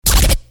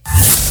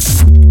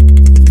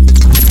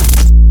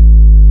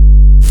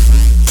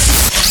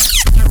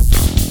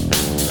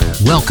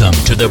Welcome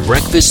to the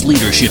Breakfast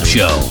Leadership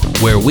Show,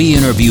 where we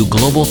interview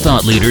global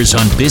thought leaders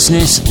on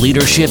business,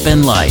 leadership,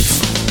 and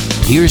life.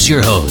 Here's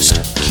your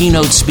host,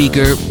 keynote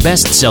speaker,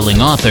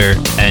 best-selling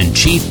author, and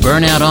chief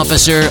burnout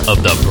officer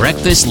of the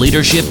Breakfast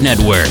Leadership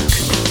Network,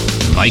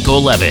 Michael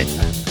Levitt.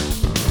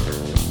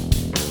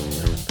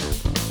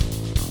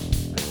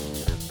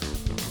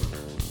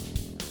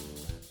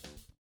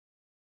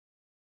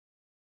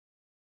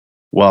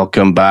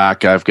 Welcome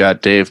back. I've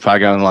got Dave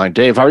Pygon on the line.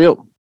 Dave, how are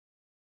you?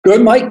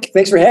 Good, Mike.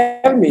 Thanks for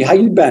having me. How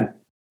you been?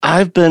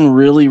 I've been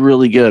really,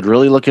 really good.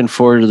 Really looking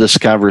forward to this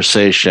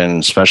conversation,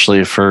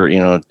 especially for,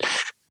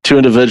 two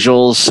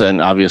individuals.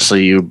 And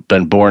obviously you've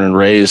been born and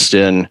raised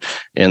in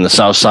the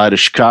South Side of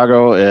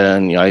Chicago.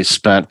 And I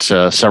spent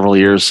several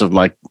years of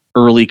my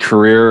early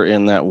career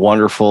in that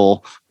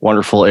wonderful,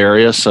 wonderful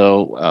area.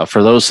 So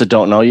for those that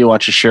don't know you, why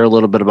don't you share a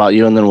little bit about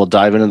you, and then we'll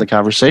dive into the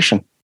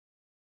conversation.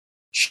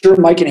 Sure,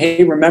 Mike. And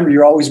hey, remember,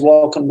 you're always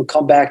welcome to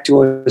come back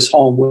to us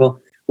home.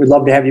 We'd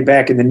love to have you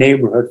back in the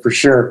neighborhood for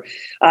sure.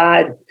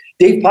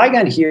 Dave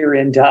Pygon here,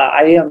 and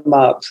I am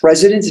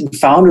president and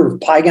founder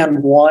of Pygon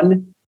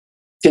One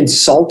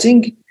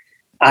Consulting.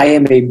 I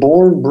am a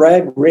born,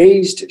 bred,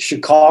 raised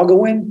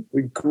Chicagoan.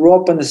 We grew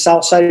up on the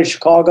south side of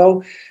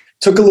Chicago,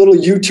 took a little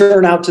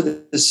U-turn out to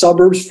the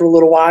suburbs for a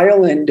little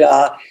while, and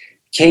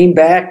came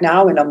back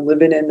now, and I'm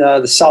living in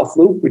the South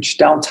Loop, which is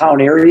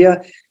downtown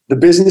area. The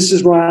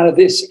businesses run out of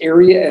this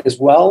area as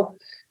well.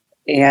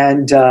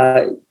 And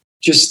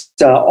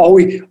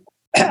always,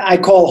 I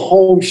call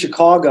home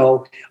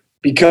Chicago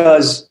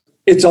because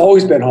it's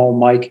always been home,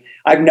 Mike.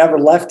 I've never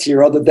left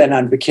here other than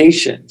on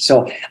vacation.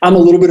 So I'm a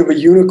little bit of a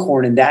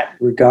unicorn in that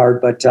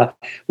regard, but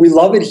we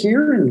love it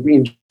here and we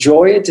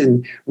enjoy it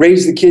and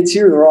raise the kids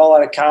here. They're all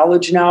out of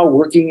college now,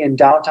 working in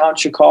downtown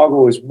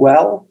Chicago as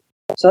well.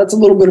 So that's a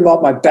little bit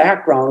about my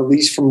background, at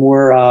least from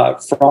where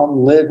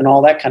live and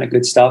all that kind of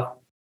good stuff.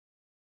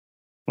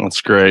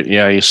 That's great.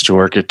 Yeah, I used to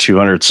work at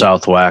 200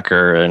 South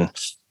Wacker, and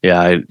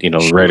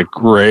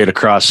right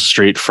across the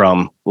street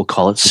from, we'll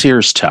call it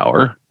Sears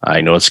Tower.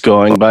 I know it's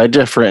going by a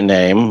different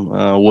name,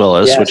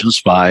 Willis, yes, which is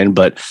fine,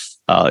 but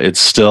it's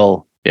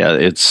still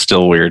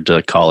weird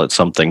to call it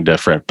something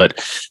different.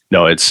 But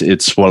no,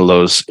 it's one of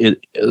those.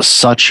 It's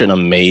such an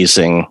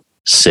amazing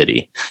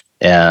city,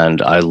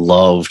 and I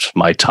loved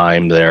my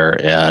time there,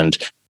 and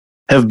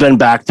have been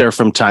back there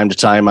from time to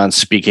time on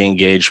speaking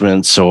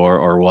engagements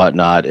or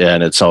whatnot.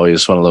 And it's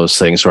always one of those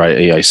things where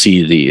I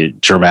see the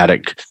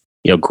dramatic,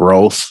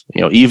 growth,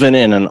 even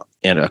in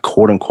a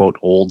quote unquote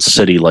old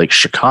city like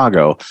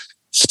Chicago,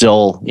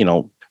 still,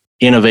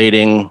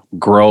 innovating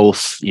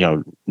growth,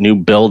 new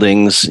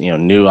buildings,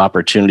 new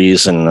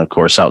opportunities. And of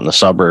course, out in the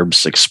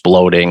suburbs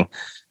exploding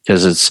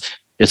because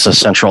it's a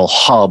central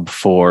hub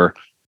for,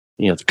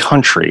 the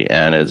country,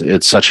 and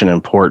it's such an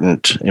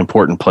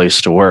important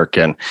place to work.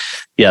 And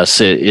yes,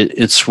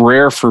 it's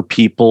rare for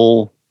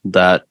people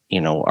that,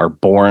 are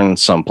born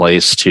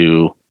someplace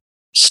to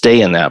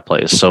stay in that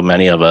place. So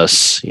many of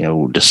us,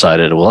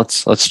 decided, well,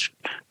 let's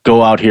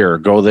go out here,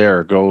 go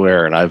there, go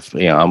there. And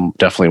I'm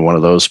definitely one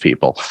of those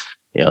people,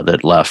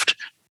 that left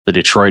the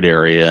Detroit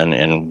area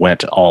and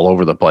went all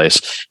over the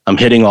place. I'm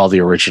hitting all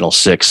the original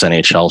 6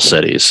 NHL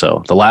cities.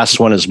 So the last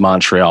one is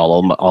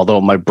Montreal,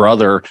 although my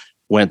brother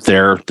went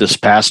there this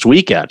past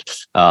weekend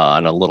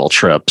on a little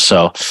trip.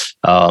 So,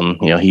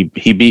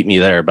 he beat me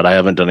there, but I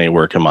haven't done any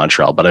work in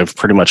Montreal, but I've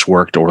pretty much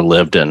worked or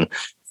lived in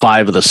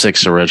 5 of the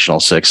 6 original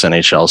 6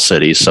 NHL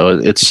cities. So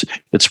it's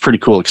a pretty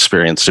cool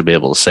experience to be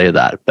able to say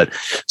that. But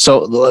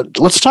so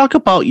let's talk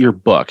about your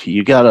book.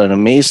 You got an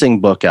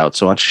amazing book out.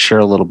 So why don't you share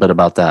a little bit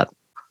about that?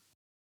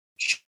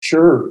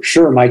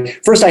 Sure,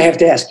 Mike. First, I have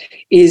to ask,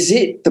 is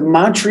it the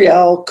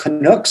Montreal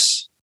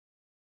Canucks?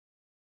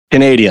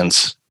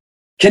 Canadians.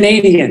 Darn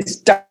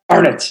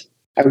it.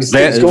 I was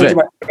going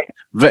to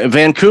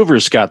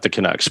Vancouver's got the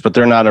Canucks, but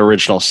they're not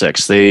original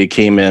 6. They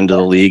came into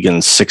the league in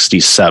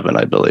 1967,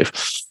 I believe.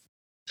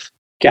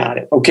 Got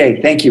it.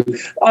 Okay, thank you.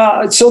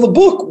 So the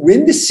book,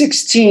 Win the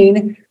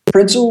 16,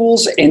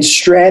 Principles and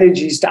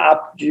Strategies to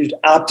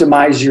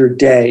Optimize Your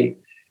Day.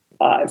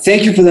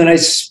 Thank you for the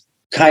nice,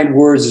 kind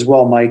words as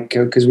well, Mike,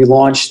 because we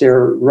launched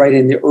there right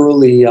in the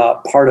early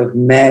part of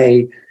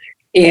May.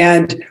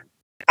 And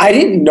I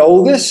didn't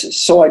know this,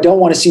 so I don't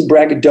want to seem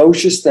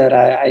braggadocious that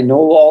I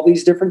know all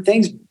these different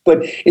things.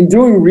 But in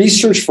doing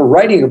research for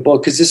writing a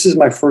book, because this is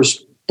my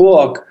first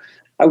book,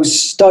 I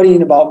was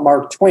studying about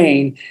Mark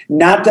Twain.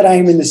 Not that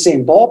I'm in the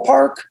same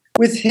ballpark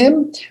with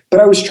him,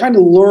 but I was trying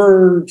to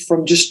learn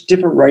from just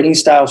different writing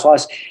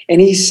styles.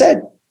 And he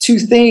said 2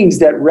 things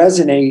that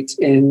resonate,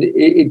 and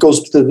it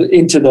goes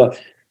into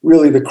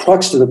the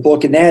crux of the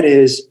book. And that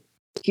is,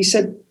 he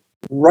said,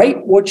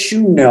 write what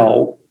you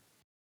know,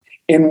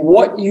 and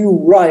what you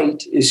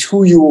write is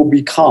who you will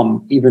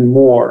become even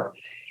more.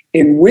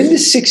 And Win the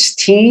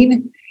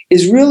 16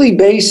 is really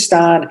based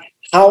on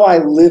how I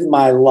live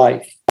my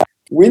life.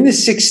 Win the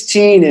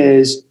 16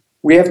 is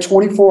we have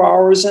 24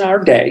 hours in our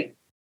day.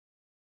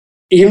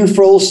 Even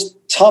for those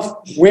tough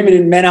women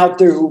and men out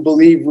there who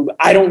believe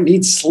I don't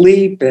need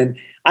sleep and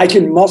I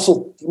can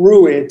muscle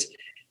through it,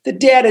 the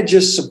data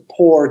just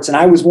supports, and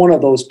I was one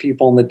of those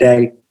people in the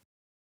day,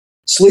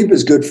 sleep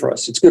is good for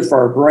us. It's good for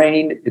our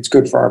brain. It's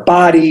good for our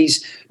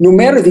bodies. No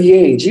matter the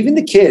age, even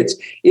the kids,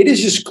 it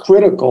is just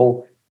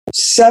critical.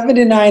 7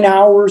 to 9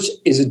 hours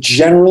is a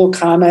general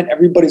comment.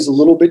 Everybody's a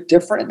little bit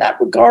different in that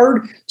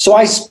regard. So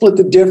I split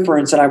the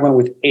difference and I went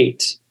with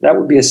 8. That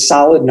would be a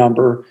solid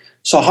number.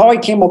 So how I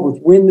came up with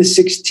win the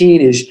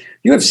 16 is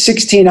you have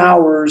 16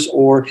 hours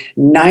or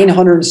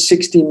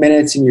 960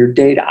 minutes in your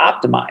day to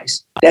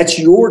optimize. That's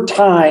your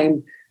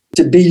time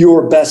to be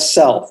your best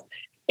self.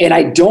 And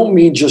I don't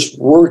mean just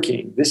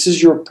working. This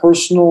is your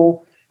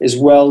personal as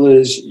well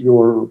as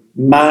your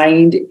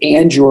mind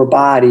and your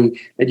body,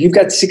 that you've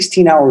got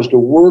 16 hours to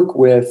work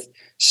with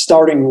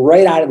starting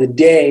right out of the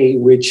day,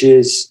 which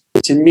is,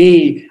 to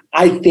me,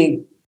 I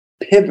think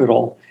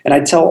pivotal. And I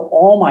tell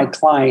all my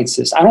clients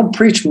this. I don't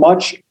preach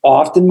much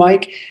often,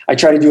 Mike. I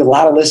try to do a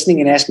lot of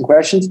listening and asking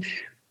questions,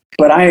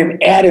 but I am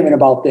adamant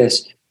about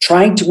this.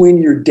 Trying to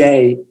win your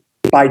day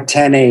by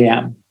 10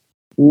 a.m.,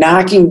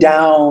 knocking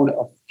down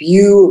a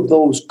few of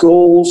those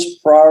goals,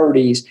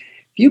 priorities.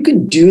 If you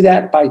can do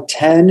that by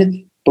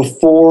 10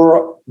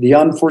 before the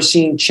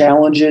unforeseen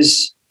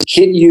challenges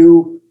hit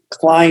you,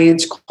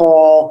 clients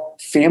call,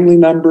 family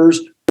members,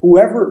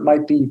 whoever it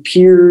might be,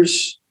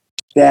 peers,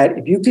 that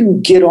if you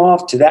can get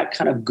off to that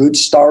kind of good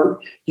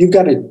start, you've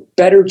got a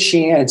better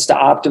chance to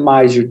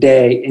optimize your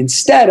day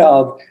instead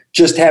of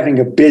just having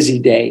a busy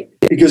day,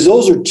 because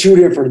those are two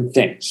different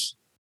things.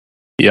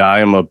 Yeah,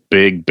 I am a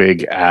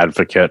big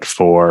advocate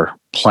for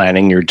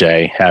planning your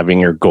day, having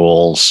your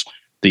goals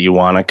that you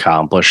want to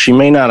accomplish. You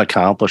may not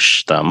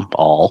accomplish them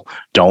all.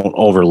 Don't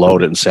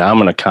overload it and say, I'm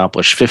going to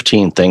accomplish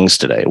 15 things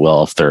today.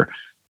 Well, if they're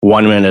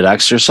 1-minute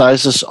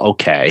exercises,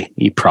 okay,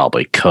 you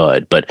probably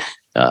could. But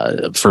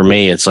for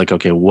me, it's like,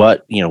 okay,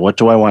 what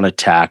do I want to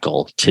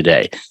tackle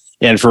today?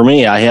 And for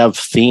me, I have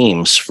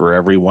themes for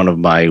every one of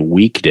my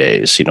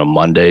weekdays.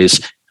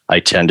 Mondays, I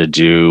tend to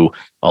do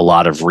a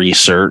lot of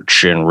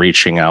research and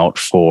reaching out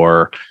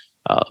for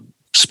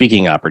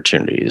speaking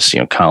opportunities,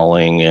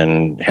 calling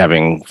and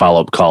having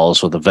follow-up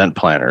calls with event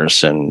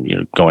planners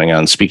and, going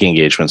on speaking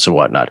engagements and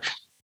whatnot.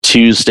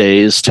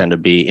 Tuesdays tend to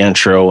be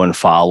intro and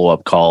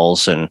follow-up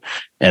calls and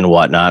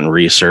whatnot and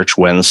research.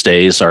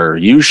 Wednesdays are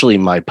usually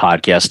my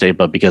podcast day,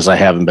 but because I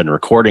haven't been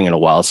recording in a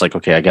while, it's like,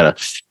 okay, I got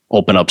to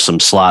open up some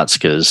slots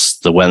because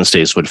the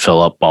Wednesdays would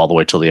fill up all the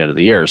way till the end of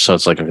the year. So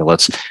it's like, okay,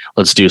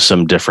 let's do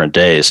some different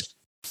days.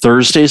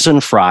 Thursdays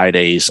and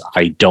Fridays,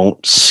 I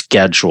don't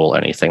schedule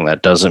anything.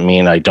 That doesn't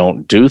mean I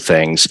don't do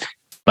things,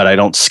 but I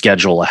don't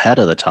schedule ahead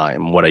of the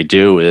time. What I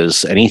do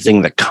is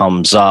anything that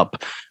comes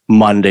up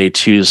Monday,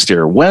 Tuesday,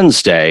 or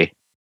Wednesday,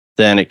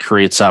 then it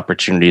creates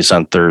opportunities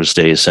on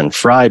Thursdays and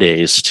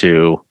Fridays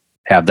to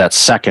have that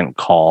second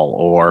call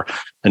or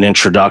an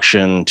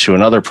introduction to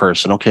another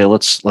person. Okay,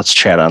 let's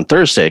chat on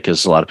Thursday,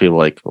 because a lot of people are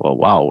like, well,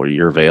 wow,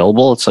 you're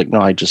available. It's like,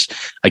 no,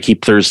 I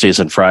keep Thursdays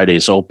and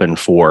Fridays open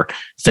for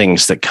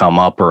things that come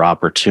up or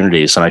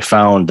opportunities. And I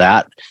found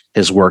that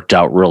has worked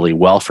out really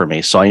well for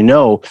me. So I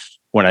know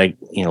when I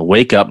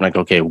wake up and I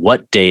go, okay,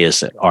 what day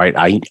is it? All right,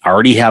 I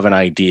already have an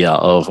idea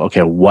of,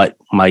 okay, what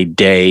my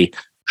day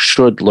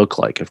should look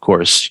like. Of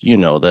course,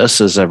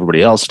 this as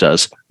everybody else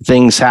does.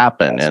 Things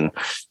happen. And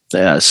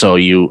so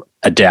you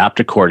adapt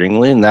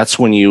accordingly. And that's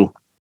when you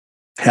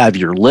have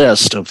your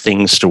list of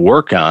things to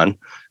work on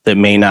that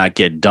may not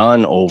get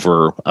done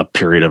over a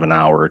period of an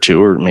hour or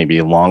two, or maybe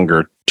a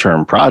longer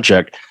term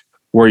project,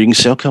 where you can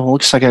say, okay, well,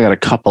 looks like I got a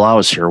couple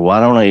hours here. Why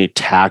don't I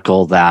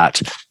tackle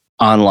that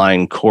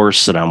online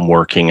course that I'm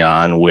working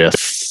on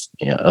with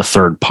a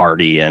third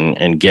party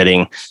and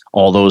getting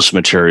all those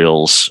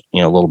materials, a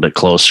little bit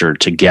closer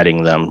to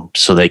getting them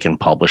so they can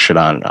publish it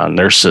on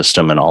their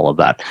system and all of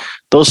that,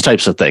 those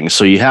types of things.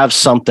 So you have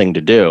something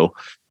to do.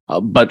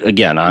 But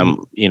again,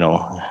 I'm,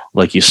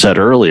 like you said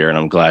earlier, and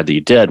I'm glad that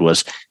you did,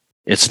 was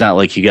it's not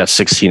like you got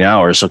 16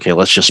 hours. Okay,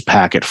 let's just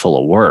pack it full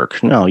of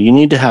work. No, you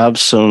need to have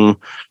some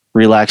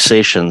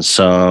relaxation,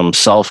 some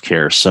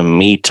self-care, some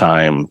me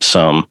time,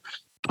 some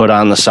put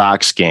on the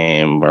Sox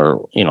game, or,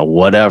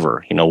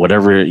 whatever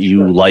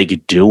you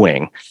like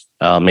doing.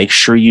 Make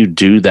sure you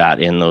do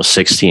that in those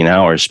 16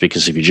 hours,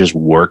 because if you're just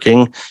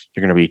working,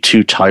 you're going to be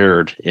too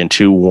tired and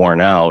too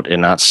worn out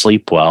and not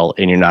sleep well,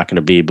 and you're not going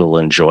to be able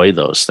to enjoy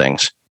those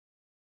things.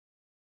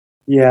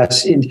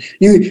 Yes. And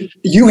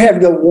you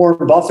have the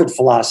Warren Buffett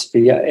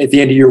philosophy at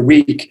the end of your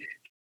week.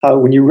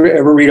 When you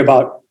ever read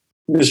about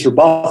Mr.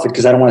 Buffett,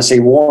 because I don't want to say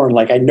Warren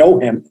like I know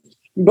him,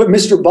 but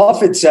Mr.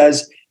 Buffett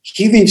says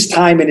he leaves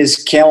time in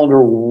his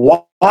calendar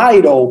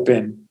wide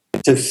open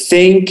to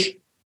think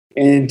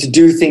and to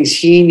do things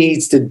he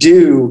needs to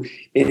do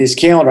in his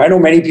calendar. I know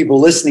many people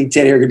listening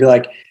today are going to be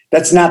like,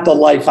 that's not the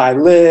life I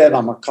live.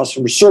 I'm a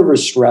customer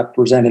service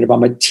representative.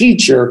 I'm a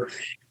teacher.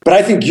 But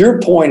I think your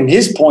point and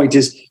his point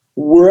is,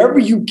 wherever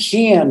you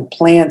can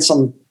plan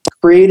some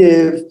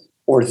creative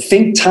or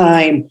think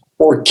time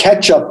or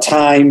catch up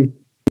time,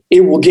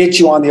 it will get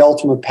you on the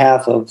ultimate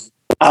path of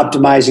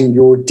optimizing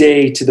your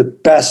day to the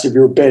best of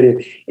your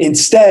ability,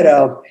 instead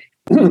of,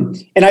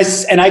 and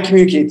I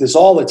communicate this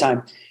all the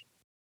time,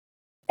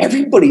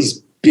 everybody's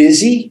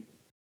busy.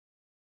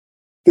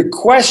 The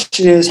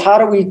question is, how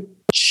do we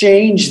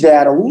change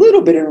that a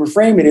little bit and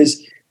reframe it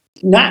as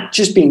not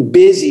just being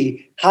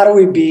busy? How do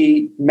we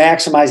be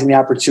maximizing the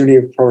opportunity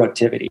of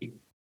productivity,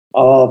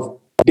 of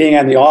being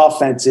on the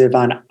offensive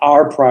on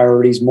our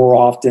priorities more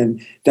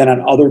often than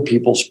on other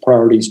people's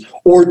priorities,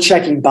 or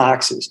checking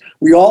boxes?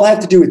 We all have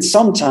to do it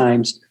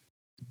sometimes,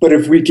 but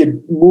if we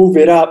could move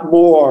it up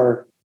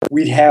more,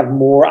 we'd have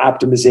more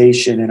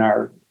optimization in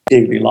our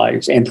daily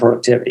lives and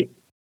productivity.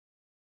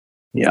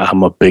 Yeah,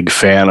 I'm a big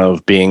fan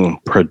of being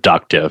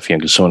productive.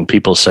 So when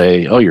people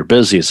say, "Oh, you're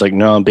busy," it's like,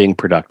 no, I'm being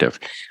productive.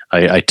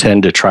 I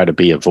tend to try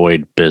to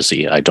avoid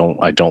busy. I don't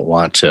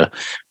want to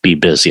be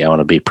busy. I want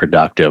to be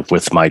productive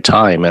with my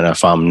time. And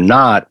if I'm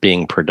not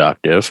being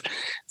productive,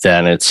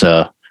 then it's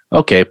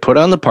okay, put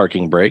on the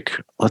parking brake.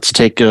 Let's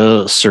take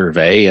a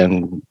survey,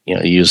 and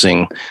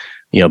using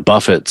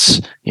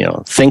Buffett's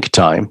think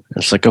time.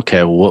 It's like,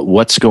 okay,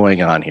 what's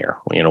going on here?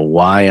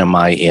 Why am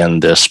I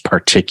in this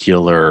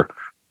particular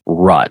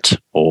rut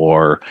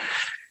or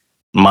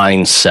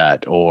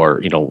mindset, or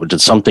did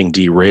something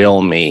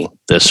derail me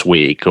this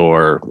week,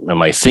 or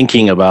am I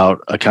thinking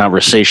about a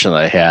conversation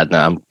that I had and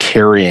I'm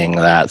carrying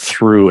that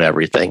through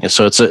everything? And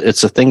so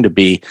it's a thing to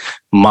be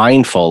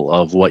mindful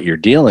of what you're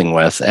dealing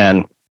with.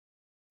 And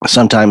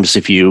sometimes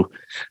if you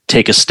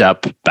take a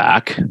step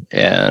back,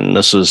 and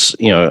this was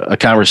a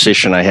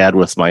conversation I had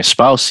with my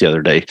spouse the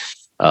other day.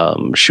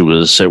 She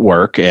was at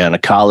work, and a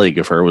colleague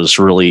of her was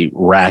really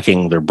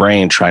racking their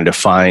brain trying to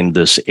find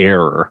this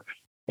error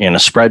in a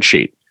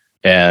spreadsheet.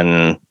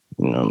 And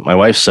my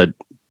wife said,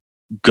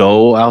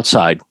 go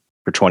outside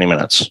for 20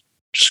 minutes.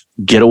 Just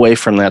get away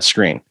from that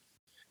screen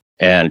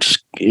and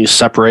just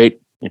separate.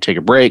 You take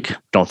a break.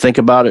 Don't think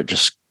about it.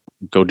 Just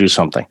go do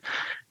something.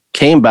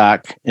 Came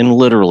back, and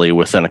literally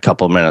within a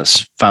couple of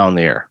minutes found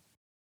the error,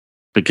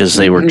 because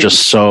they were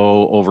just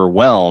so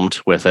overwhelmed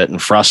with it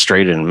and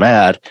frustrated and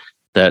mad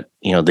that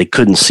they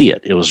couldn't see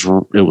it. It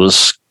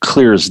was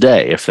clear as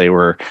day. If they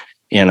were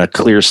in a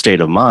clear state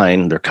of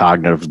mind, their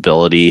cognitive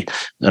ability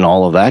and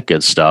all of that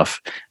good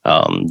stuff,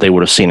 they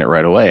would have seen it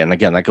right away. And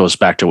again, that goes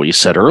back to what you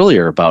said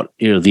earlier about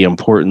the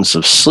importance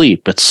of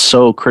sleep. It's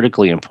so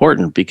critically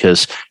important,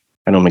 because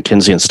I know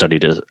McKinsey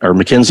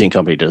and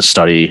Company did a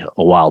study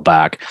a while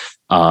back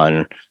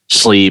on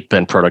sleep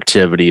and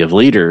productivity of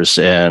leaders,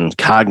 and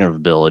cognitive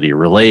ability,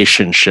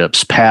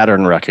 relationships,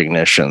 pattern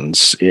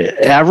recognitions.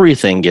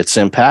 Everything gets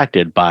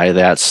impacted by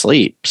that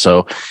sleep.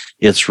 So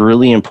it's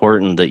really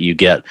important that you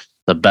get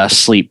the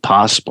best sleep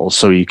possible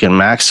so you can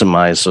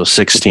maximize those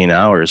 16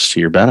 hours to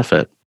your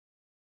benefit.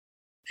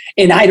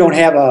 And I don't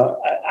have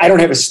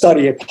a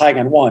study at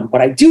Pygon 1.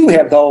 What I do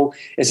have, though,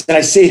 is that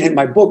I say it in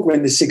my book,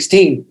 Win the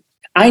 16.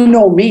 I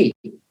know me.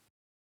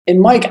 And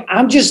Mike,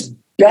 I'm just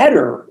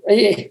better.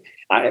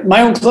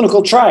 My own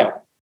clinical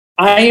trial.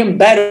 I am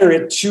better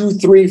at 2,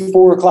 3,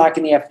 4 o'clock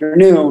in the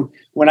afternoon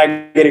when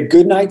I get a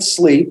good night's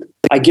sleep.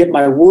 I get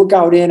my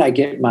workout in. I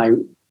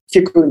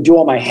do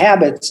all my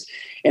habits,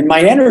 and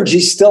my energy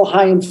is still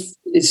high and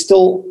is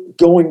still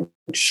going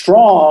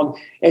strong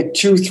at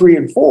 2, 3,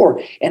 and 4.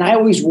 And I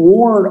always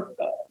warn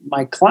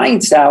my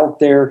clients out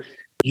there: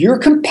 your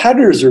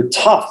competitors are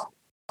tough.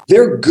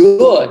 They're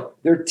good.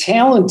 They're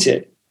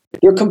talented.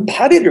 They're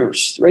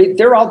competitors, right?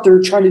 They're out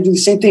there trying to do the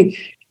same thing.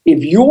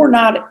 If you're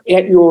not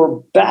at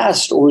your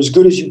best or as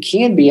good as you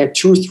can be at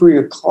 2, 3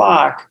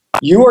 o'clock,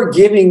 you are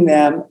giving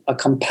them a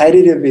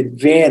competitive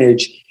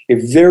advantage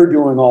if they're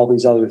doing all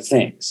these other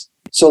things.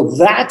 So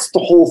that's the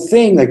whole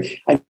thing.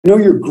 Like, I know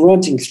you're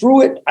grunting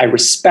through it. I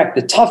respect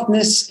the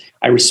toughness.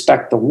 I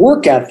respect the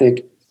work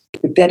ethic,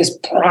 but that is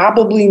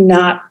probably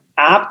not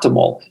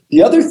optimal.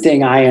 The other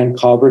thing I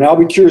uncovered, and I'll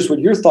be curious what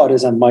your thought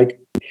is on, Mike,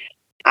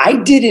 I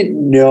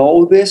didn't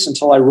know this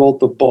until I wrote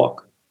the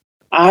book.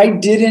 I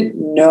didn't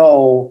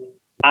know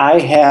I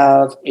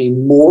have a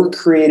more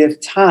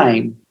creative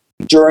time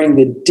during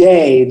the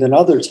day than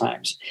other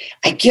times.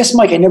 I guess,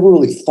 Mike, I never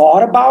really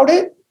thought about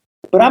it,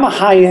 but I'm a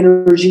high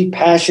energy,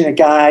 passionate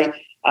guy.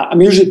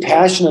 I'm usually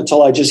passionate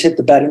until I just hit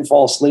the bed and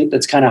fall asleep.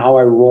 That's kind of how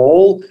I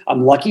roll.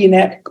 I'm lucky in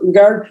that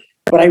regard.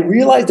 But I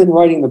realized in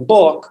writing the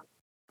book,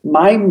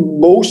 my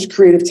most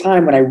creative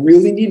time, when I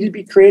really needed to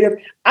be creative,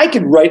 I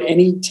could write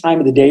any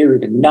time of the day or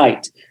even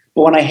night.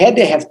 But when I had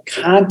to have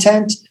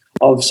content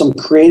of some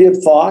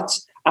creative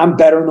thoughts, I'm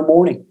better in the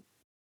morning.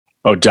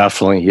 Oh,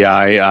 definitely. Yeah,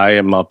 I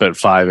am up at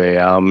 5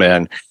 a.m.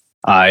 and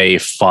I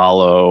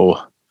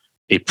follow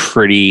a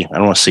pretty, I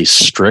don't want to say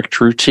strict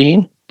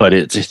routine, but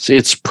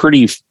it's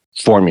pretty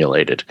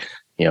formulated.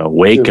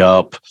 Wake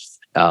up,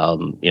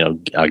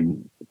 I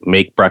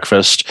make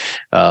breakfast.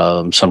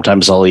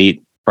 Sometimes I'll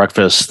eat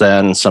breakfast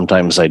then,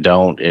 sometimes I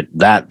don't.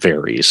 That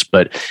varies,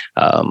 but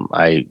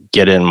I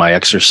get in my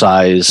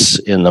exercise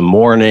in the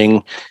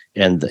morning,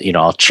 and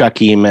I'll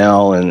check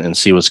email and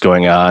see what's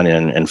going on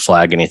and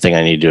flag anything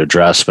I need to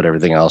address. But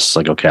everything else,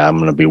 like, okay, I'm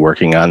going to be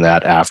working on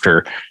that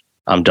after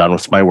I'm done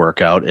with my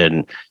workout,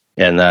 and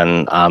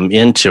then I'm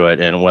into it.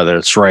 And whether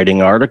it's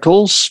writing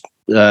articles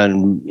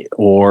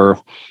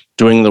or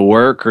doing the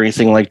work or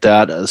anything like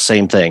that,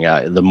 same thing.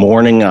 The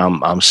morning,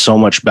 I'm so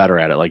much better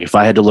at it. Like if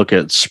I had to look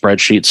at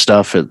spreadsheet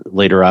stuff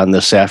later on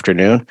this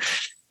afternoon,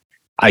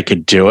 I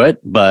could do it,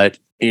 but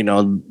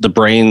the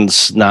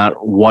brain's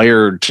not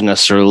wired to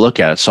necessarily look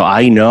at it. So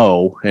I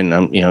know,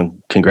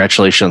 and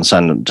congratulations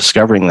on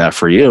discovering that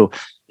for you,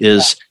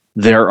 is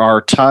there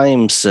are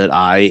times that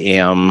I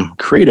am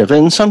creative,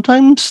 and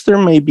sometimes there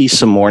may be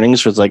some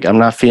mornings where it's like, I'm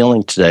not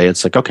feeling today.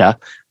 It's like, okay,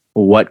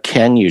 what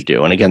can you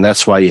do? And again,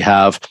 that's why you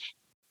have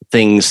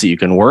things that you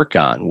can work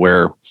on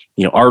where,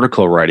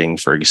 article writing,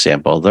 for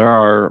example, there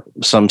are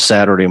some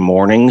Saturday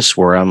mornings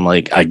where I'm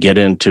like, I get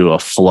into a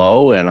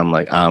flow and I'm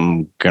like,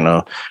 I'm going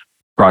to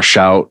brush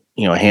out,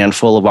 a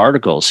handful of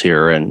articles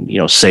here and,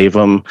 save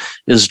them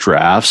as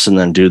drafts and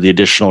then do the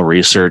additional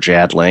research,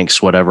 add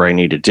links, whatever I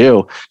need to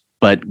do,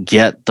 but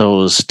get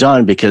those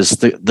done because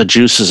the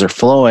juices are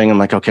flowing. I'm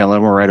like, okay,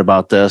 let me write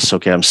about this.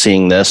 Okay, I'm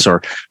seeing this,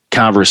 or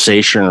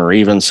conversation, or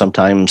even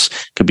sometimes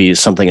could be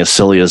something as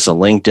silly as a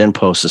LinkedIn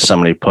post that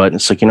somebody put. And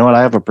it's like,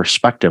 I have a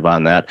perspective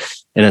on that.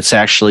 And it's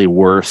actually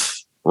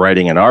worth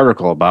writing an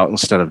article about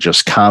instead of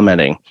just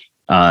commenting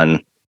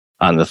on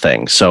the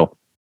thing. So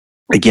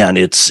again,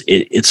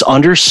 it's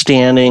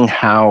understanding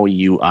how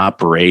you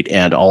operate,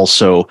 and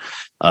also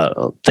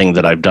a thing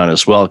that I've done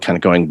as well, kind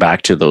of going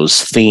back to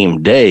those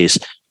theme days,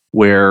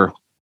 where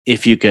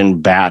if you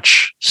can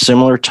batch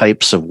similar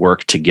types of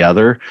work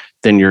together,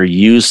 then you're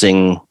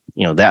using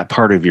that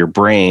part of your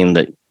brain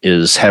that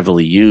is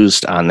heavily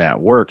used on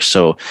that work.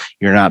 So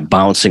you're not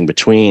bouncing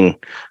between,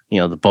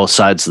 the both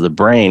sides of the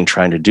brain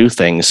trying to do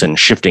things and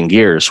shifting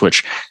gears,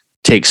 which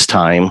takes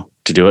time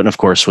to do it. And of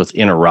course, with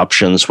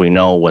interruptions, we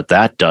know what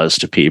that does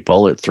to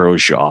people. It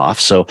throws you off.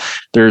 So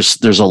there's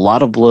a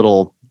lot of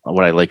little,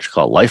 what I like to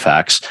call life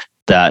hacks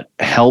that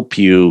help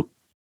you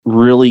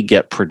really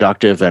get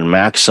productive and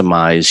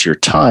maximize your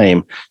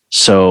time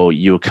so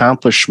you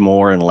accomplish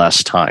more in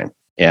less time.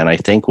 And I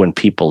think when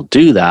people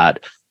do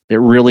that, it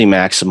really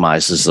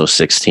maximizes those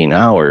 16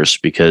 hours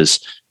because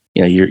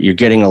you're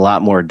getting a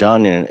lot more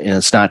done, and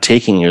it's not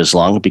taking you as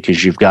long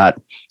because you've got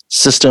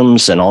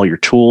systems and all your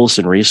tools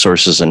and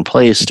resources in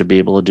place to be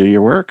able to do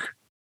your work.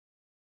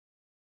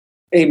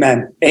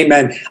 Amen.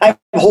 Amen. I have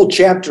a whole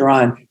chapter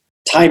on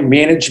time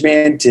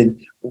management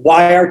and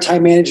why our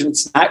time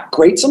management's not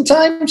great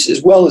sometimes,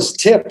 as well as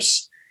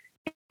tips.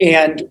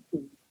 And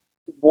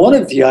one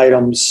of the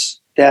items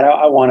that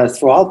I want to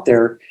throw out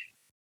there,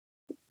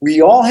 we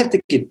all have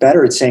to get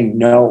better at saying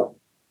no.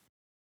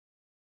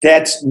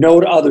 That's no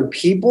to other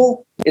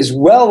people, as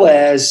well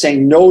as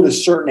saying no to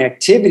certain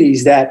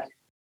activities that,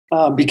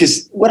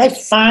 because what I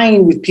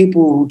find with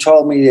people who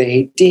told me that,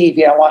 hey, Dave,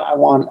 I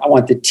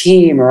want the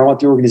team, or I want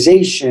the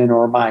organization,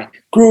 or my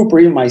group, or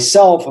even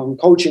myself, I'm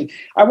coaching.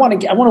 I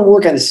want to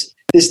work on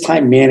this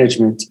time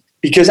management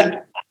because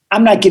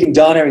I'm not getting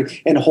done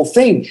and the whole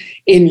thing.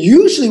 And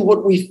usually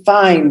what we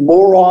find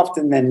more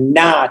often than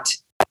not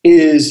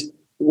is,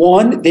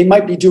 one, they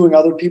might be doing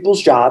other people's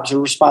jobs or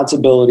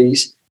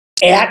responsibilities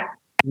at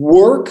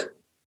work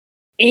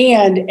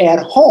and at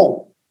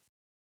home.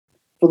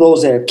 For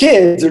those that have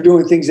kids, they're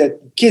doing things that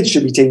kids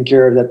should be taking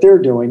care of that they're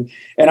doing.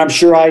 And I'm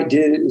sure I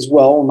did it as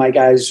well when my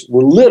guys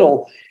were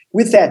little.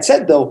 With that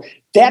said, though,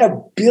 that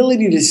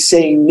ability to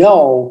say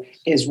no,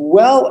 as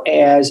well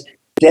as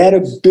that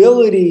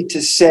ability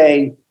to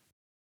say,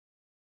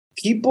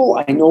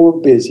 people I know are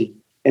busy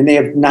and they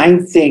have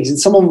 9 things, and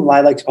some of them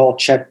I like to call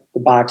check the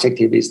box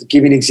activities. To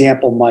give you an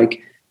example,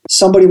 Mike,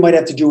 somebody might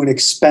have to do an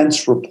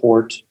expense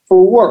report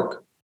for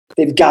work.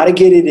 They've got to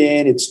get it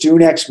in. It's due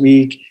next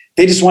week.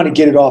 They just want to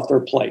get it off their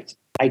plate.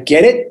 I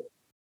get it.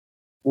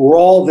 We're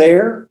all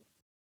there.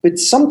 But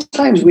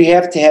sometimes we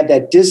have to have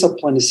that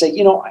discipline to say,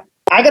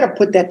 I got to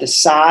put that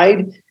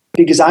aside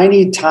because I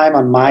need time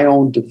on my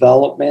own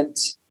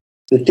development,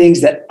 the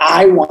things that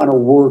I want to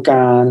work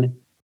on.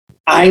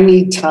 I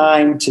need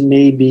time to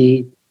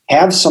maybe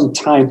have some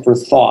time for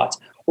thought.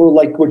 Or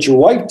like what your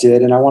wife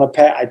did, and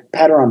I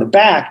pat her on the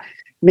back.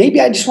 Maybe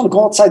I just want to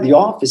go outside the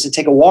office and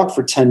take a walk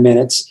for 10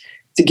 minutes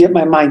to get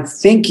my mind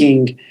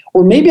thinking.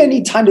 Or maybe I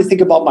need time to think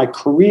about my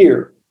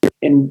career.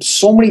 And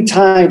so many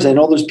times I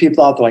know there's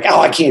people out there like, oh,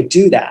 I can't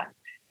do that.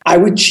 I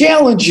would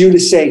challenge you to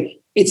say,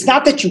 it's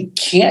not that you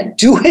can't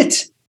do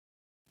it.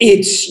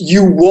 It's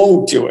you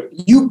won't do it.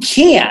 You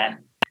can.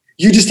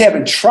 You just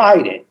haven't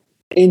tried it.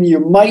 And you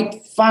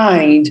might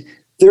find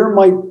there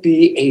might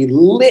be a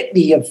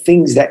litany of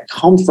things that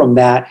come from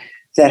that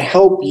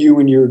help you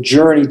in your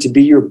journey to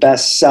be your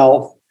best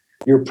self,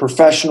 your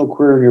professional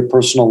career, and your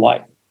personal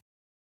life.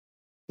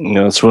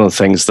 It's one of the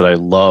things that I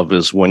love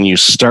is when you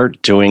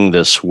start doing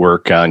this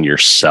work on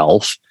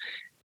yourself,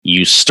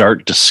 you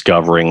start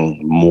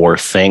discovering more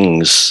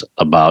things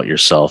about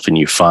yourself, and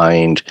you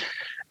find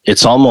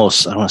it's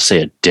almost, I don't want to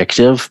say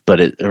addictive,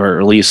 but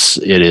or at least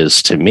it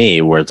is to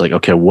me, where it's like,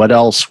 okay, what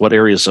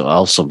areas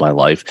else of my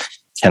life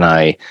can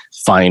I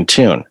fine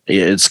tune?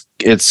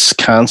 It's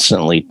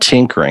constantly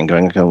tinkering,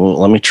 going, okay, well,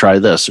 let me try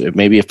this.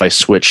 Maybe if I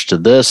switch to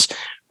this,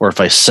 or if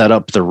I set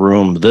up the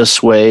room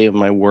this way of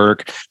my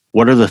work,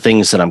 what are the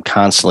things that I'm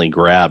constantly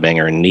grabbing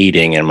or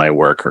needing in my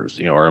work, or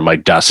or in my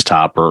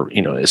desktop, or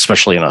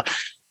especially in a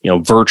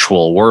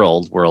virtual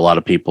world where a lot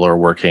of people are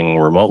working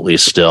remotely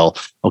still.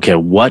 Okay,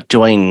 what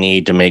do I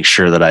need to make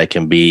sure that I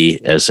can be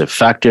as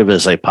effective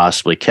as I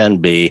possibly can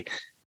be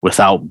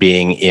without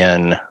being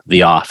in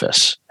the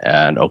office?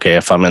 And okay,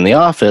 if I'm in the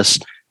office,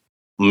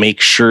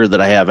 make sure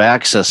that I have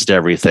access to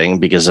everything,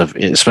 because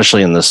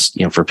especially in this,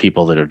 for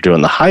people that are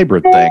doing the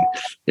hybrid thing,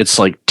 it's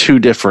like two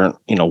different,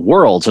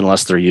 worlds.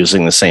 Unless they're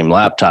using the same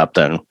laptop,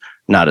 then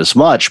not as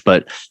much.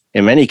 But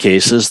in many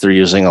cases, they're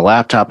using a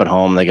laptop at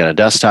home, they got a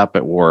desktop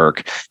at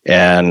work,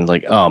 and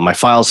like, oh, my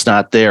file's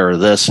not there, or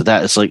this or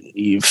that. It's like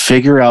you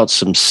figure out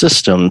some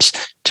systems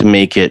to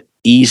make it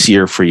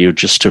easier for you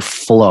just to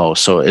flow.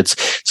 So it's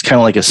kind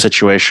of like a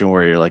situation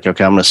where you're like,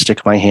 okay, I'm going to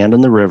stick my hand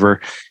in the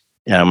river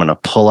and I'm going to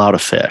pull out a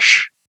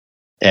fish.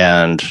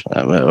 And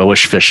I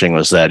wish fishing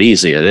was that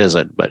easy. It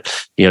isn't, but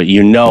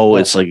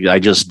it's like, I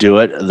just do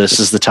it. This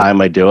is the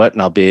time I do it,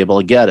 and I'll be able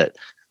to get it.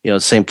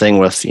 Same thing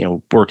with,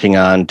 working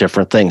on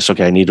different things.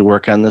 Okay, I need to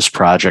work on this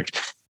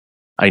project.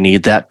 I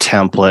need that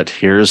template.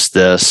 Here's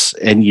this.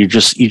 And you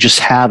just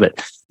have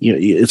it.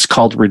 It's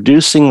called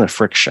reducing the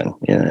friction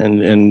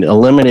and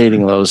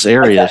eliminating those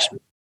areas.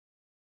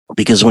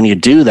 Because when you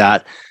do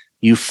that,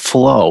 you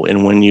flow.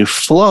 And when you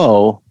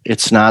flow,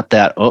 it's not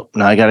that, oh,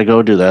 now I got to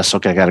go do this.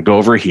 Okay, I got to go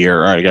over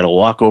here. Or I got to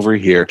walk over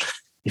here.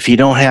 If you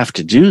don't have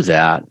to do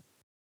that,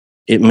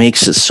 it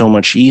makes it so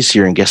much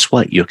easier. And guess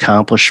what? You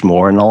accomplish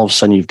more. And all of a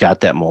sudden you've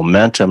got that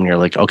momentum. And you're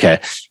like, okay,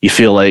 you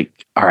feel like,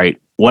 all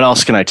right, what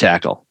else can I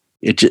tackle?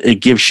 It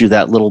gives you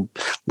that little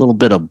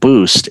bit of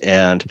boost.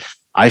 And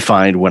I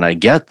find when I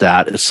get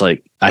that, it's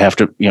like, I have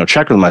to,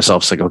 check with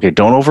myself. It's like, okay,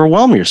 don't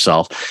overwhelm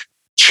yourself.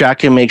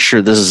 Check and make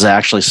sure this is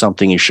actually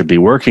something you should be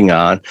working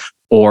on,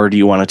 or do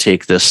you want to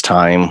take this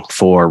time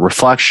for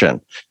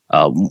reflection?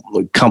 A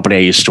company I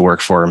used to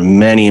work for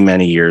many,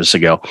 many years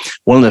ago,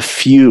 one of the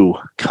few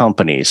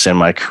companies in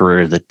my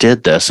career that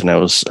did this, and it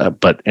was,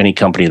 but any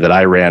company that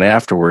I ran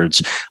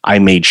afterwards, I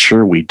made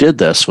sure we did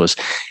this, was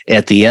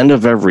at the end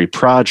of every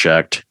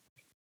project,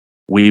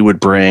 we would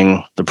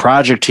bring the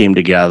project team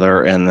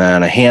together and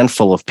then a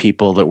handful of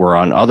people that were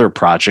on other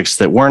projects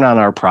that weren't on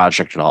our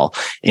project at all.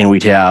 And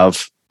we'd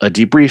have a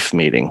debrief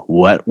meeting.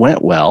 What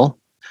went well?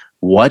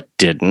 What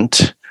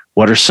didn't?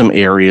 What are some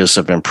areas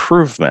of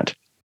improvement?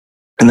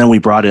 And then we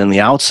brought in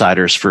the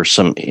outsiders for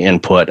some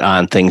input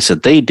on things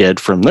that they did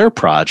from their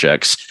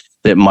projects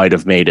that might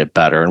have made it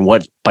better. And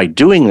by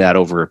doing that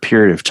over a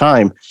period of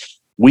time,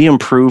 we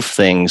improved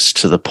things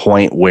to the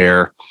point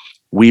where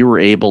we were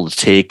able to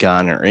take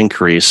on or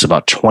increase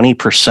about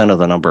 20% of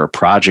the number of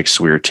projects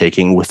we were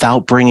taking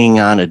without bringing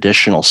on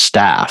additional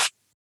staff,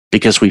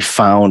 because we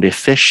found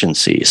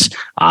efficiencies.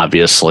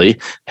 Obviously,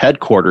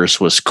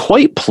 headquarters was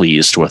quite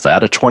pleased with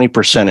that, a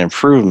 20%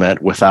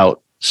 improvement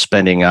without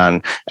spending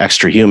on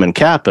extra human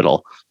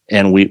capital.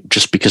 And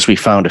because we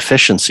found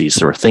efficiencies,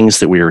 there were things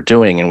that we were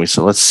doing, and we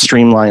said, let's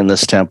streamline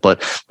this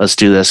template. Let's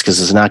do this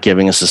because it's not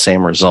giving us the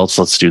same results.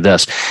 Let's do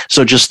this.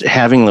 So just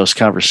having those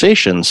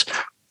conversations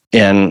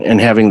and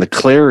having the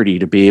clarity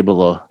to be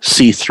able to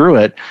see through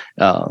it,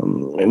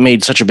 it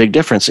made such a big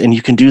difference. And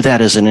you can do that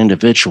as an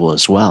individual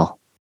as well.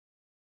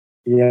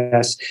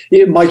 Yes.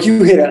 Yeah, Mike,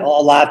 you hit a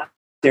lot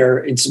there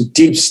in some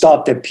deep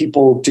stuff that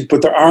people to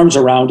put their arms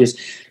around. Is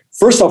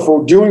first off,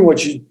 for doing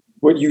what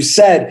you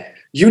said,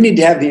 you need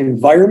to have the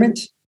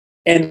environment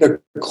and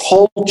the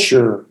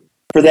culture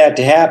for that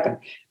to happen.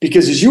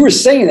 Because as you were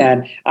saying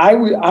that,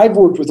 I've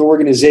worked with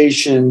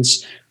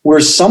organizations where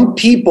some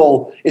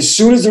people, as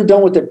soon as they're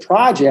done with their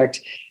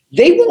project,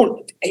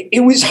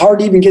 it was hard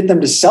to even get them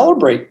to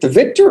celebrate the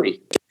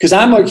victory. Because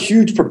I'm a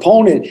huge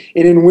proponent,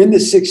 and in Win the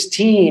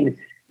 16,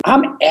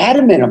 I'm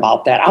adamant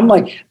about that. I'm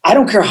like, I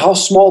don't care how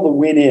small the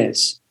win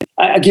is.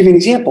 I'll give you an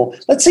example.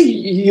 Let's say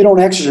you don't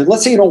exercise.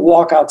 Let's say you don't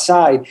walk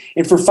outside,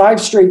 and for 5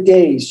 straight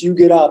days, you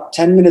get up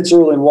 10 minutes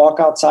early and walk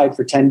outside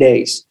for 10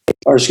 days.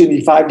 Or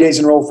 5 days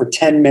in a row for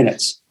 10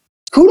 minutes.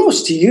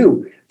 Kudos to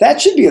you. That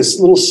should be a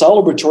little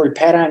celebratory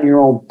pat on your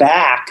own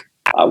back.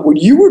 What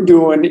you were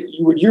doing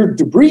with your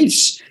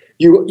debriefs,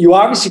 you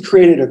obviously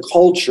created a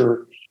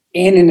culture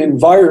and an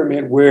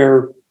environment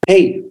where,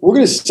 hey, we're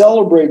going to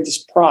celebrate this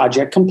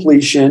project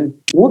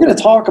completion. We're going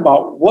to talk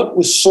about what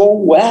was so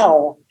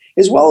well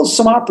as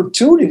some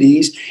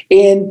opportunities.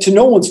 And to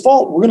no one's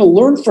fault, we're going to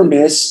learn from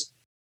this.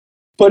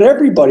 But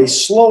everybody,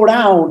 slow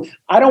down.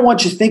 I don't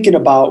want you thinking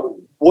about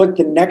what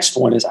the next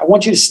one is. I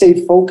want you to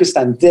stay focused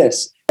on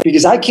this.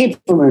 Because I came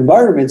from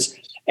environments,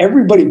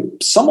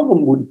 some of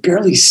them would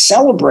barely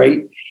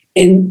celebrate,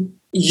 and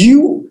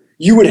you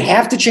would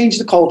have to change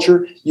the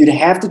culture. You'd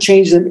have to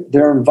change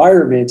their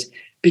environment,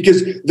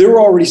 because they're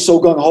already so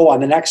gung-ho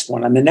on the next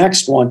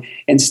one,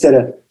 instead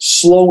of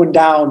slowing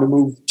down to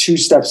move 2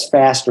 steps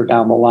faster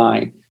down the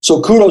line.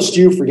 So kudos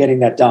to you for getting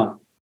that done.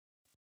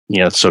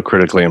 Yeah, it's so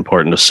critically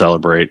important to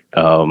celebrate,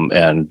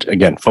 and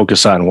again,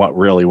 focus on what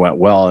really went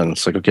well. And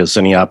it's like, okay, is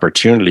there any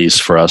opportunities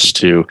for us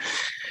to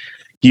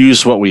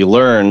use what we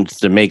learned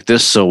to make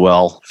this so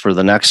well for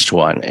the next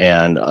one?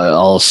 And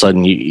all of a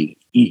sudden,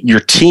 your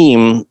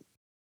team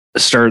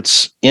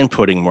starts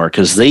inputting more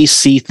because they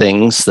see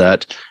things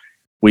that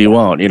we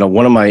won't.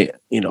 One of my,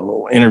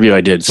 interview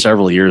I did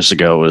several years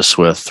ago was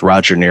with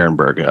Roger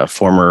Nierenberg, a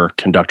former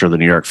conductor of the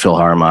New York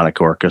Philharmonic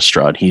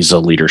Orchestra. And he's a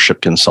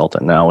leadership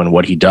consultant now. And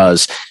what he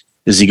does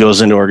is he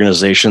goes into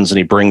organizations and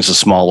he brings a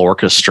small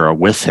orchestra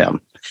with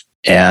him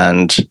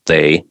and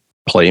they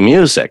play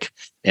music.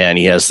 And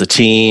he has the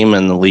team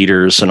and the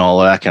leaders and all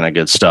that kind of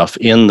good stuff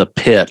in the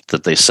pit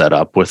that they set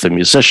up with the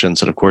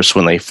musicians. And of course,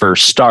 when they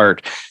first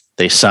start,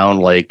 they sound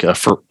like a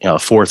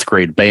fourth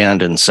grade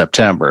band in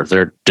September.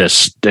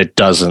 It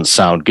doesn't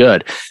sound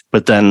good.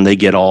 But then they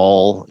get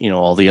all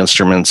the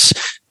instruments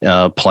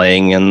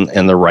playing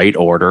in the right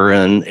order,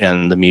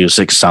 and the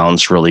music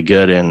sounds really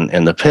good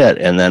in the pit.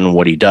 And then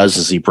what he does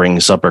is he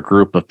brings up a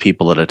group of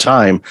people at a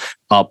time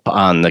up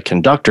on the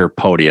conductor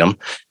podium,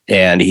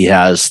 and he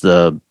has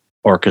the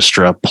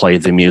orchestra play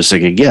the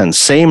music again.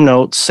 Same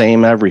notes,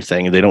 same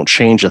everything. They don't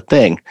change a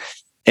thing.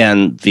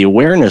 And the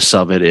awareness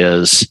of it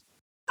is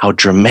how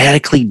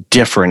dramatically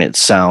different it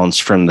sounds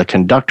from the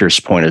conductor's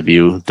point of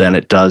view than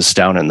it does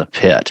down in the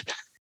pit.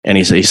 And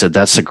he said,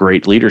 that's a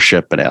great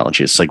leadership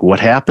analogy. It's like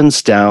what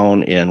happens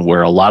down in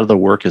where a lot of the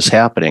work is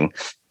happening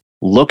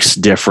looks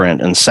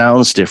different and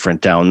sounds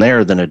different down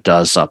there than it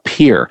does up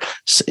here.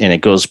 And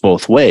it goes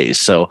both ways.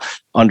 So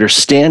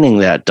understanding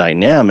that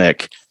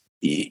dynamic,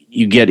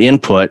 you get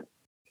input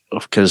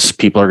because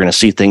people are going to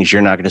see things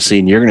you're not going to see,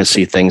 and you're going to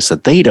see things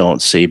that they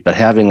don't see. But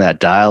having that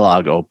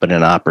dialogue open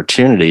and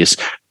opportunities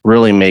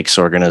really makes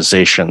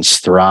organizations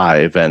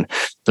thrive. And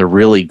the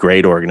really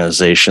great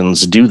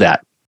organizations do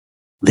that.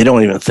 They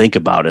don't even think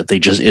about it.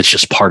 It's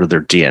just part of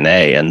their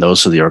DNA. And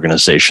those are the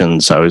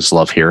organizations I always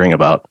love hearing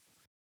about.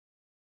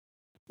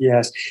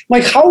 Yes.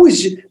 Mike,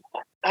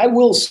 I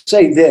will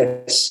say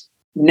this.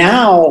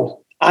 Now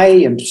I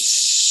am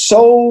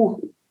so,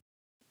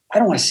 I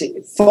don't want to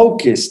say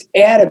focused,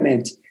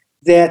 adamant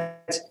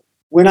that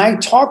when I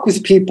talk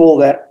with people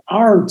that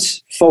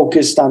aren't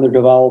focused on their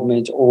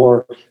development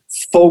or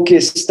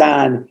focused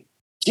on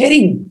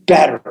getting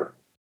better,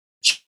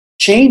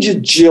 change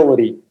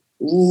agility,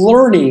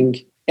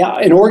 learning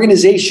in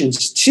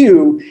organizations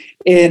too.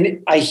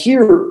 And I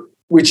hear,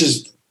 which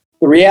is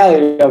the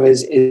reality of it,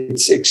 is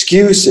it's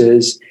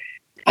excuses.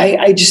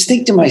 I just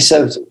think to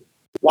myself,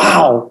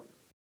 wow,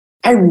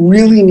 I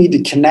really need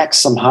to connect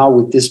somehow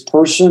with this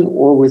person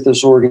or with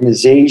this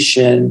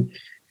organization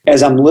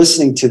as I'm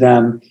listening to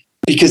them,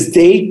 because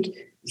they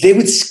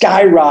would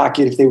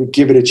skyrocket if they would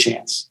give it a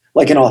chance,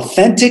 like an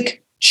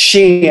authentic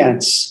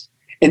chance,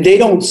 and they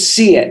don't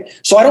see it.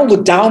 So I don't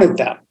look down at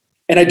them,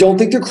 and I don't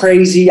think they're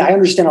crazy. I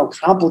understand how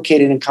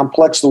complicated and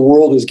complex the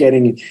world is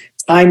getting.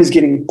 Time is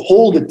getting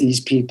pulled at these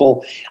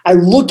people. I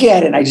look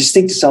at it and I just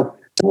think to myself,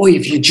 boy,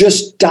 if you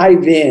just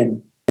dive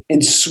in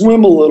and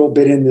swim a little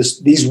bit in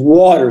these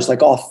waters,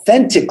 like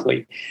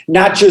authentically,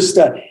 not just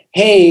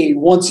hey,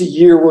 once a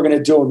year we're going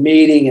to do a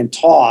meeting and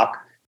talk.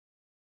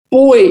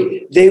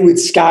 Boy, they would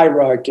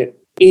skyrocket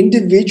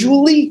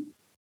individually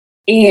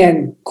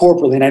and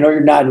corporately. And I know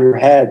you're nodding your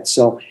head,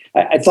 so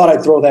I thought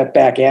I'd throw that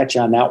back at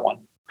you on that one.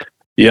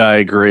 Yeah, I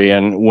agree.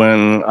 And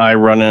when I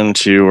run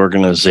into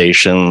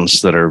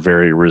organizations that are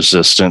very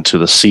resistant to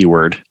the C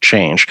word,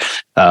 change,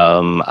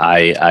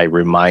 I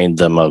remind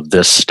them of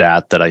this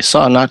stat that I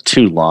saw not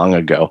too long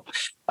ago.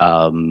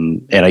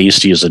 And I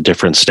used to use a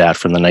different stat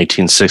from the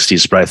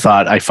 1960s,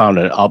 but I found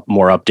a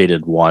more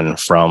updated one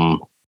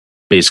from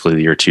basically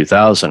the year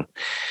 2000.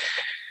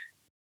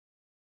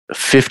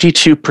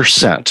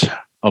 52%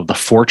 of the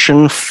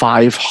Fortune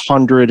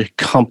 500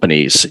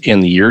 companies in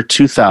the year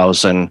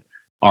 2000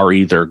 are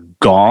either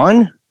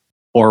gone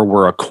or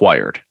were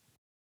acquired.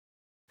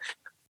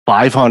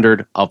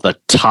 500 of the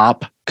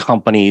top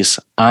companies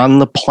on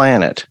the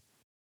planet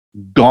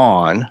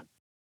gone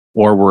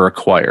or were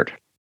acquired.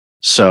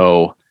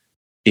 So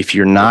if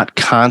you're not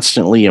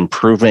constantly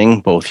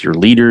improving both your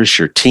leaders,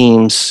 your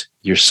teams,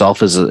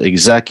 yourself as an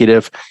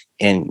executive,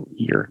 and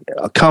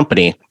a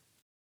company,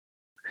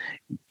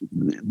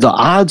 the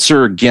odds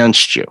are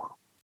against you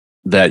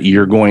that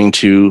you're going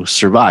to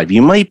survive.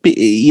 You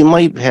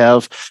might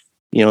have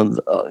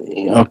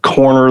a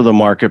corner of the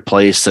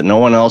marketplace that no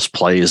one else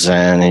plays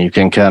in, and you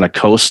can kind of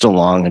coast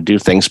along and do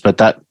things. But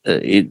that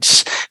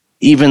it's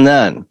even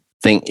then,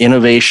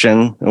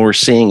 innovation, and we're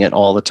seeing it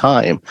all the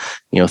time.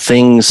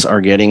 Things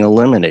are getting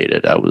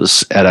eliminated. I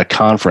was at a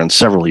conference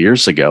several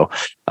years ago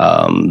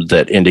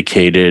that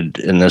indicated,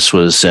 and this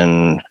was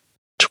in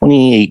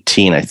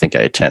 2018, I think I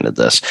attended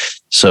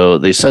this. So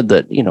they said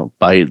that,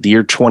 by the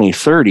year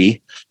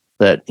 2030,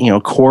 that,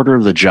 a quarter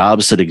of the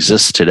jobs that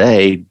exist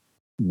today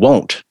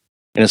won't.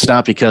 And it's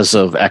not because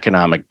of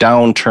economic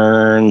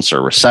downturns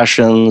or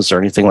recessions or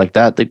anything like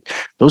that.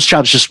 Those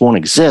jobs just won't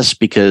exist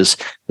because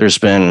there's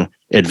been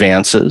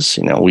advances.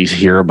 We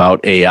hear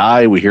about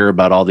AI, we hear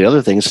about all the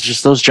other things. It's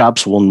just those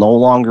jobs will no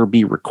longer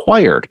be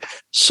required.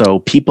 So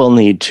people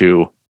need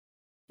to,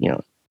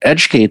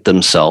 educate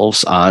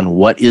themselves on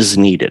what is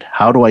needed.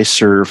 How do I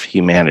serve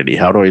humanity?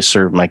 How do I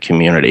serve my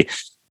community?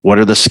 What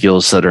are the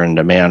skills that are in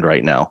demand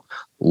right now?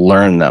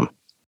 Learn them.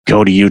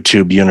 Go to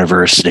YouTube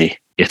University.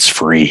 it's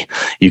free.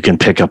 You can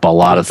pick up a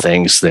lot of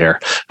things there,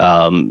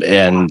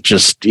 and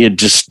just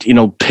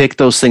pick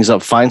those things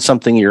up. Find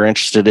something you're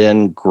interested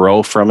in,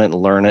 grow from it,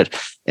 learn it,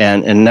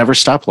 and never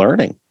stop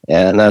learning.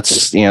 And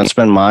that's it's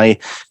been my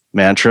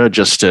mantra,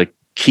 just to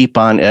keep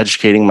on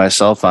educating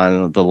myself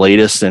on the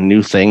latest and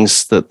new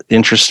things that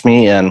interest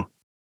me. And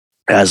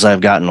as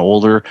I've gotten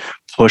older,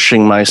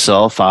 pushing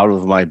myself out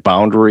of my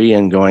boundary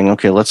and going,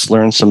 okay, let's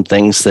learn some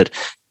things that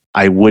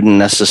I wouldn't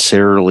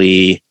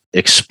necessarily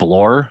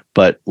explore,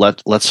 but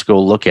let's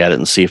go look at it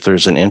and see if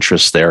there's an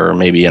interest there or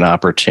maybe an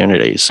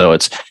opportunity. So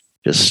it's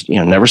just,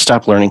 never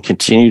stop learning,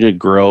 continue to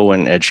grow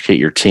and educate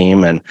your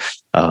team. And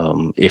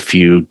if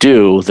you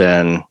do,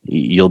 then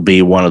you'll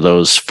be one of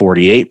those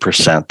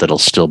 48% that'll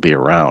still be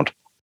around.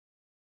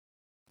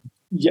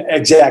 Yeah,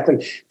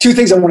 exactly. Two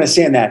things I want to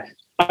say on that.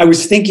 I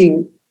was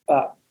thinking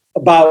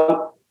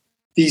about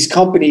these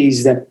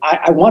companies that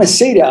I want to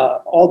say to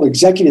all the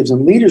executives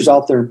and leaders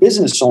out there,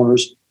 business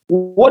owners,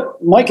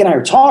 what Mike and I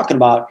are talking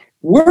about.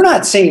 We're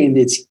not saying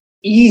it's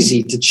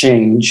easy to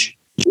change.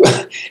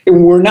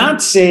 And we're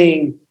not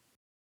saying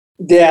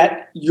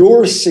that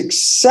your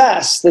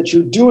success that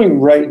you're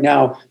doing right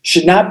now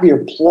should not be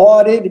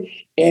applauded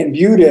and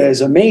viewed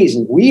as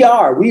amazing. We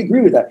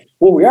agree with that.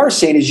 What we are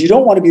saying is you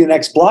don't want to be the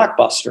next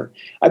Blockbuster.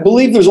 I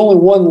believe there's only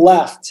one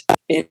left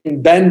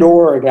in Bend,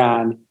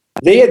 Oregon.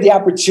 They had the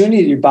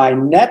opportunity to buy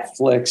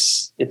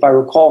Netflix, if I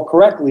recall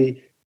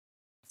correctly,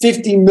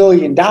 $50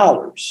 million.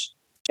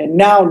 And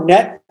now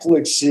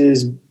Netflix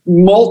is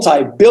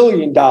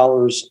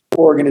multi-billion-dollar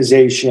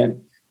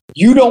organization.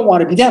 You don't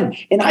want to be them.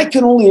 And I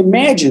can only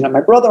imagine, and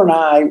my brother and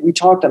I, we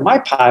talked on my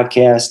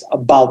podcast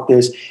about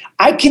this.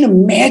 I can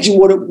imagine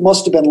what it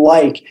must have been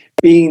like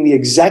being the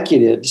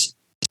executives,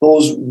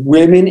 those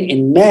women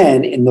and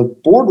men in the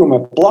boardroom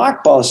at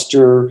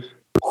Blockbuster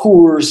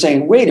who were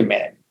saying, wait a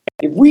minute,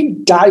 if we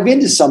dive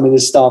into some of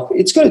this stuff,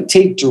 it's going to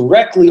take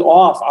directly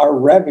off our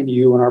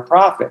revenue and our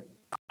profit.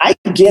 I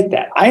get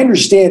that. I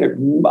understand it.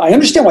 I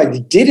understand why they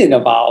didn't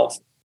evolve.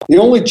 The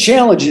only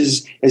challenge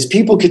is, as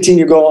people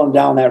continue going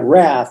down that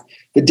path,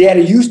 the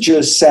data you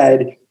just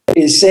said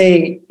is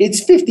saying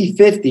it's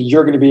 50-50.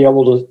 You're going to be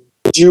able to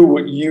do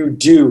what you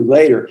do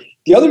later.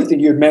 The other thing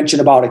you had mentioned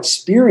about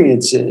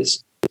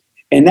experiences,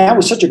 and that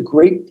was such a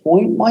great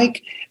point,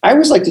 Mike. I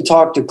always like to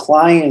talk to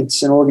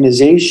clients and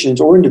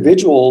organizations or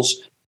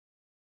individuals.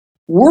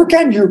 Work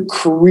on your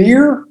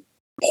career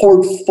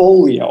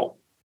portfolio,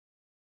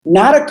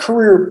 not a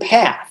career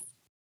path.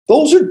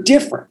 Those are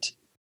different.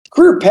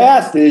 Career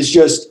path is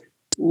just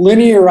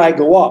linear, I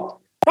go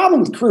up.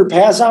 Problem with career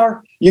paths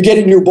are you get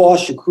a new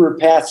boss, your career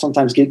path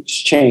sometimes gets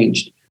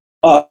changed.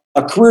 A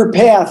career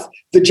path,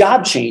 the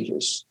job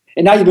changes.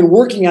 And now you've been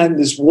working on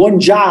this one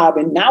job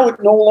and now it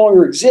no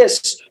longer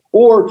exists,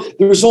 or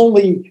there's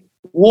only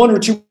one or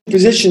two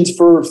positions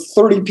for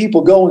 30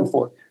 people going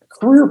for it.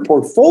 Career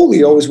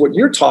portfolio is what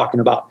you're talking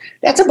about.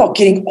 That's about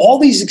getting all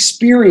these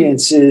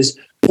experiences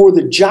for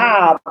the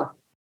job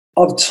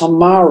of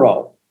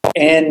tomorrow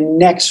and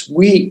next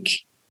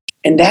week.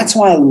 And that's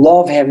why I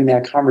love having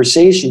that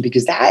conversation,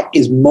 because that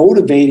is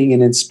motivating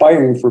and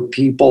inspiring for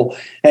people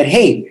that,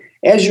 hey,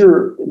 as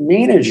your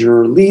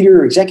manager,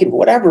 leader, executive,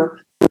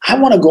 whatever, I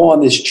want to go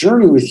on this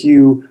journey with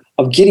you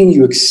of getting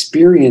you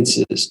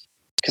experiences.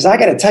 Because I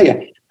got to tell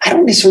you, I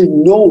don't necessarily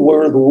know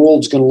where the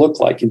world's going to look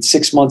like in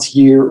 6 months,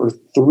 year, or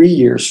 3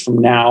 years from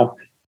now,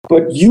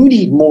 but you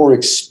need more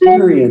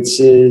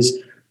experiences.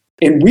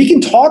 And we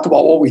can talk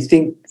about what we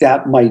think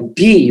that might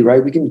be,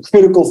 right? We can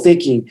critical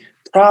thinking,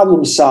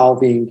 problem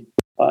solving,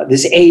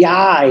 this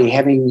AI,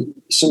 having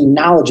some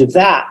knowledge of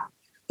that.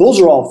 Those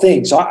are all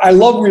things. So I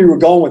love where you were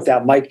going with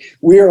that, Mike.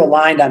 We are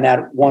aligned on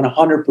that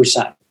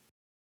 100%.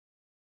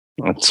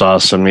 That's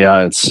awesome.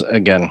 Yeah, it's,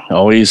 again,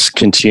 always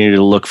continue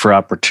to look for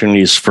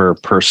opportunities for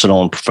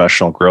personal and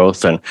professional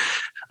growth. And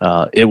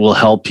it will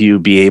help you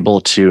be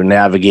able to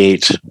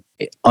navigate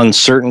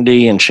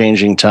uncertainty and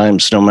changing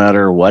times no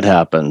matter what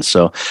happens.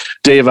 So,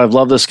 Dave, I've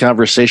loved this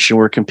conversation.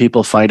 Where can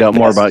people find out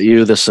more about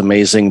you, this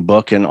amazing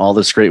book, and all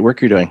this great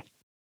work you're doing?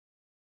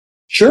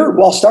 Sure.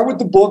 Well, I'll start with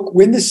the book,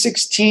 Win the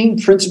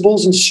 16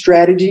 Principles and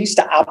Strategies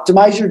to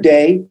Optimize Your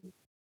Day.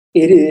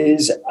 It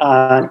is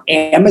on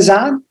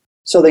Amazon,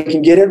 so they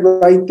can get it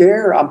right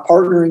there. I'm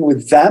partnering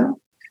with them,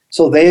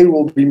 so they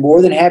will be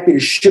more than happy to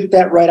ship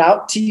that right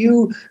out to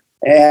you.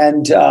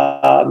 And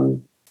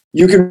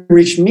you can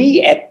reach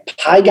me at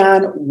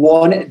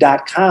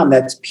pygon1.com.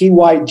 That's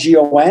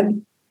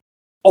pygonone.com,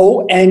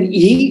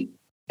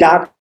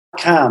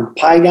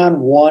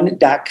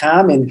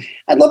 pygon1.com. And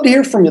I'd love to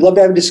hear from you. Love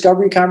to have a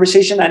discovery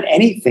conversation on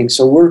anything.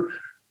 So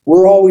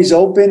we're always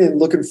open and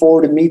looking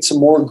forward to meet some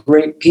more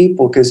great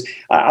people, because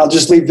I'll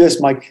just leave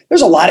this, Mike.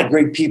 There's a lot of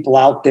great people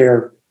out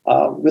there.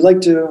 We'd like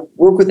to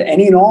work with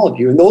any and all of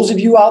you. And those of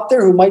you out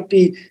there who might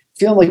be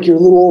feeling like you're a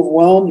little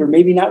overwhelmed or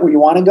maybe not where you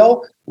want to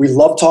go, we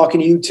love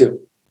talking to you too.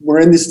 We're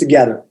in this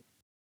together.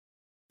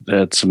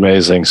 That's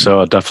amazing. So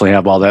I'll definitely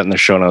have all that in the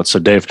show notes. So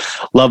Dave,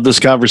 love this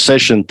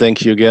conversation.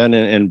 Thank you again,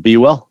 and be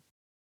well.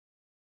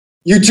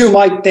 You too,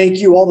 Mike. Thank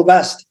you. All the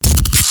best.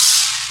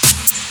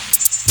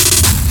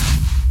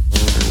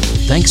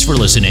 Thanks for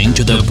listening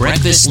to the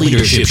Breakfast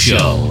Leadership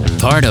Show,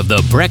 part of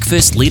the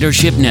Breakfast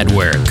Leadership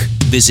Network.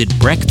 Visit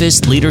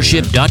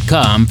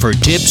breakfastleadership.com for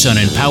tips on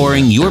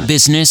empowering your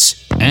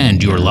business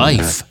and your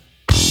life.